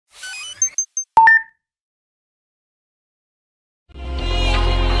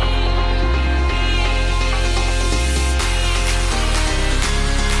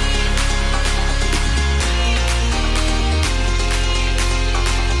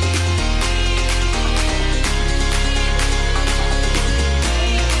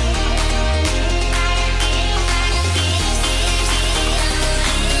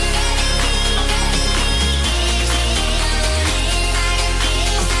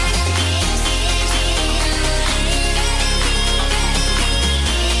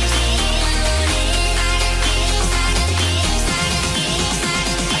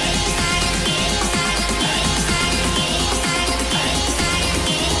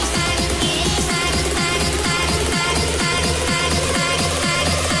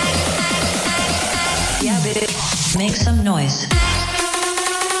make some noise.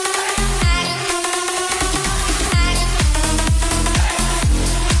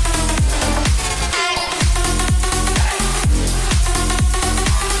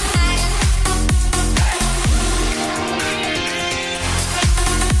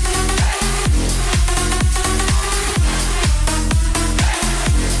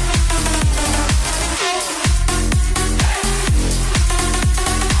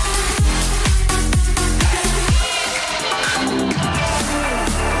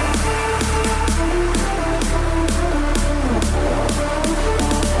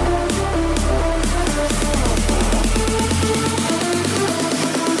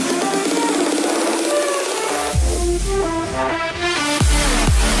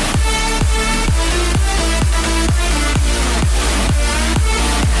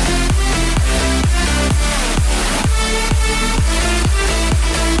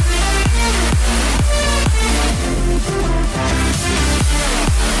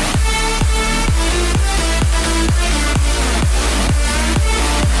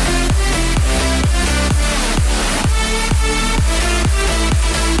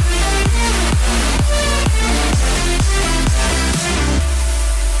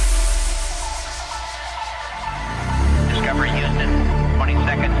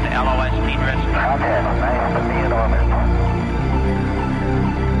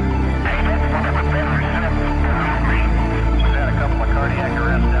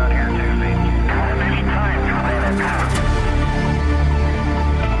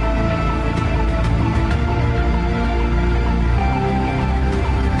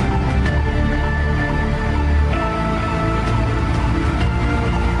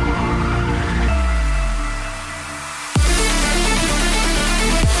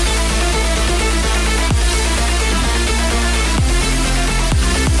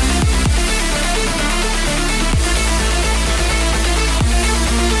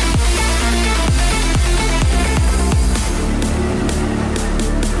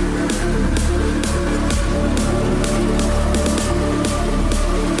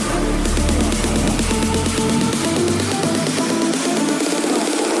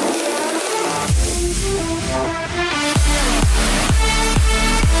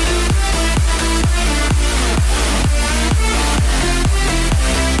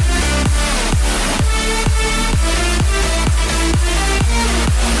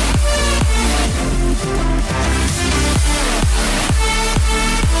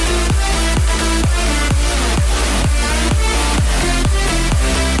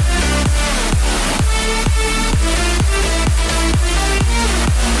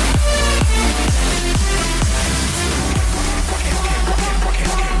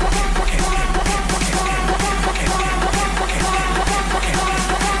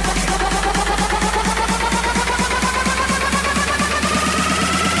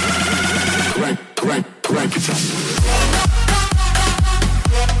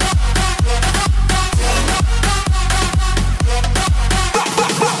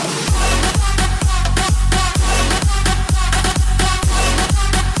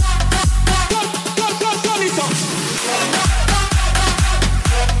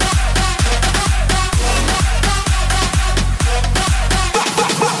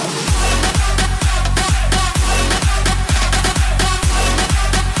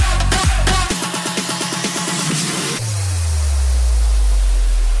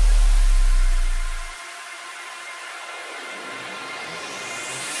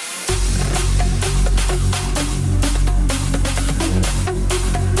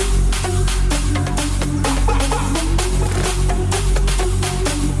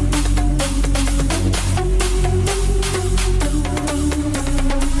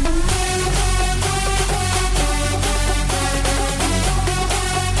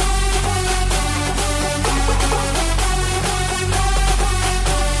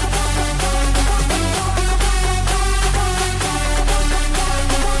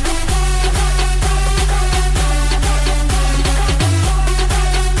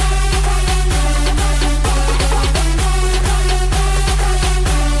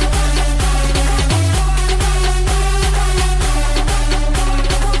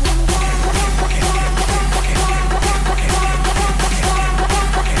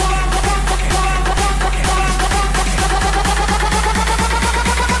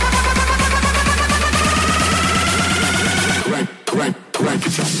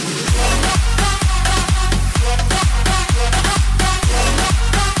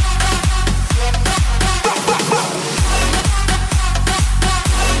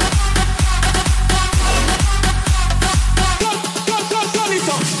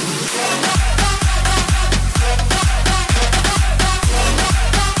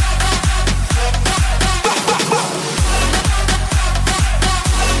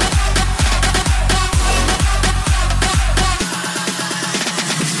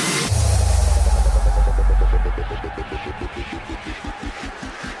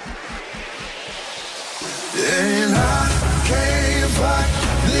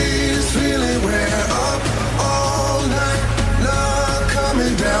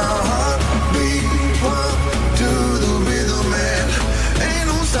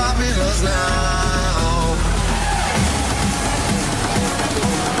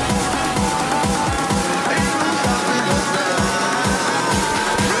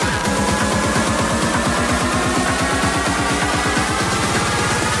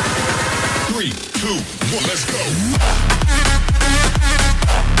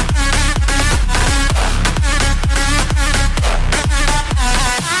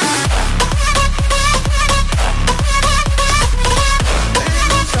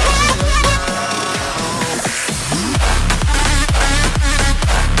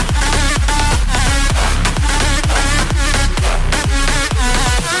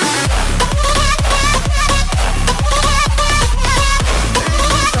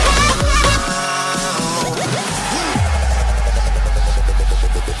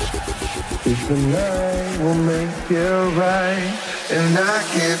 'cause tonight will make it right. And I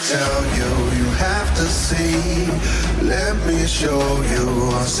can't tell you, you have to see. Let me show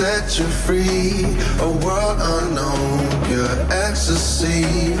you, I'll set you free. A world unknown, your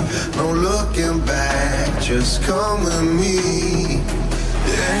ecstasy. No looking back, just come with me.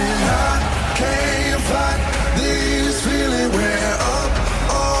 And I can't fight this feeling, we're up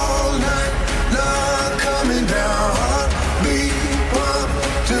all night, not coming down. Heartbeat pump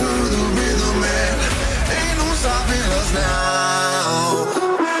to the rhythm, and ain't no stopping us now.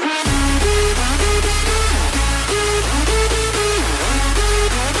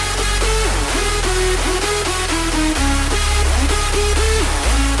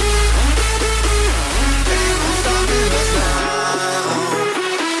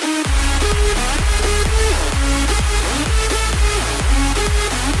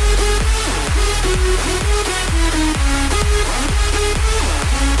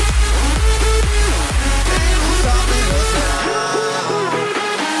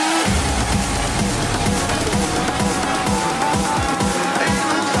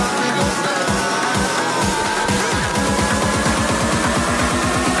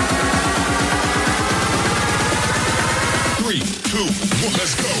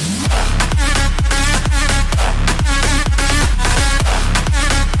 Let's go.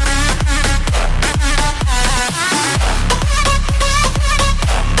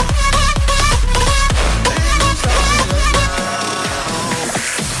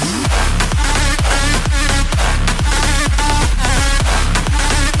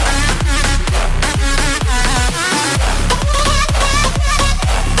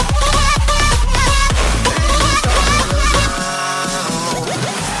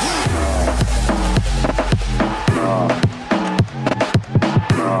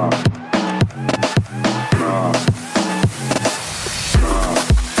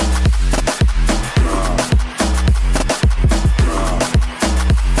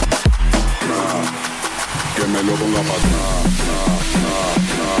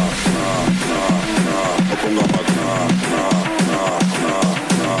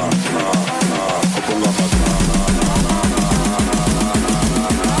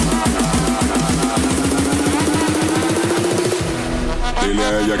 Dile a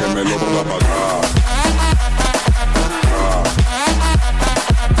ella que me lo ponga pa' acá.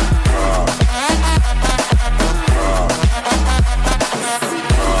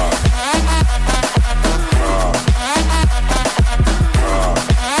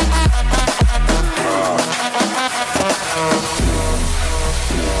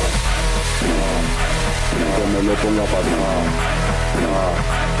 Que me lo ponga pa' acá.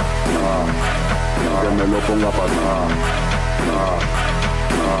 Que me lo ponga pa' acá.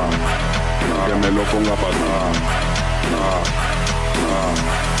 Que me lo ponga pa' acá.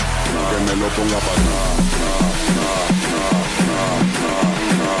 Que me lo ponga pa' acá.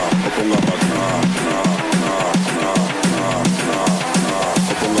 Lo ponga pa' acá.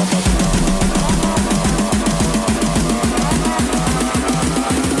 Lo ponga pa' acá.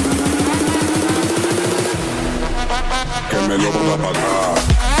 Que me lo ponga pa' acá.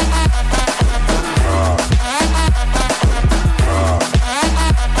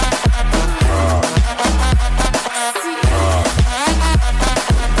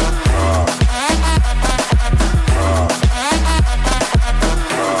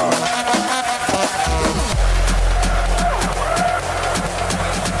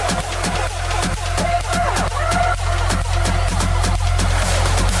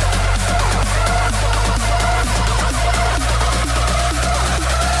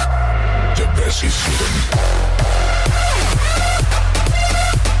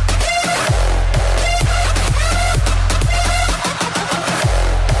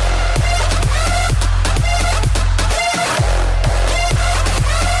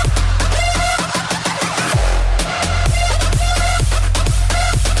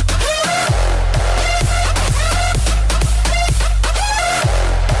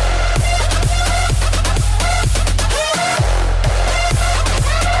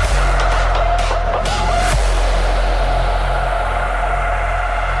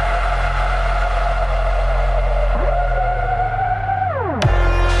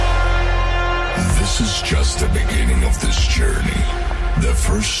 Just the beginning of this journey, the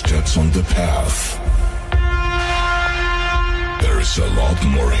first steps on the path. There is a lot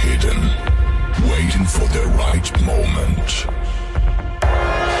more hidden, waiting for the right moment.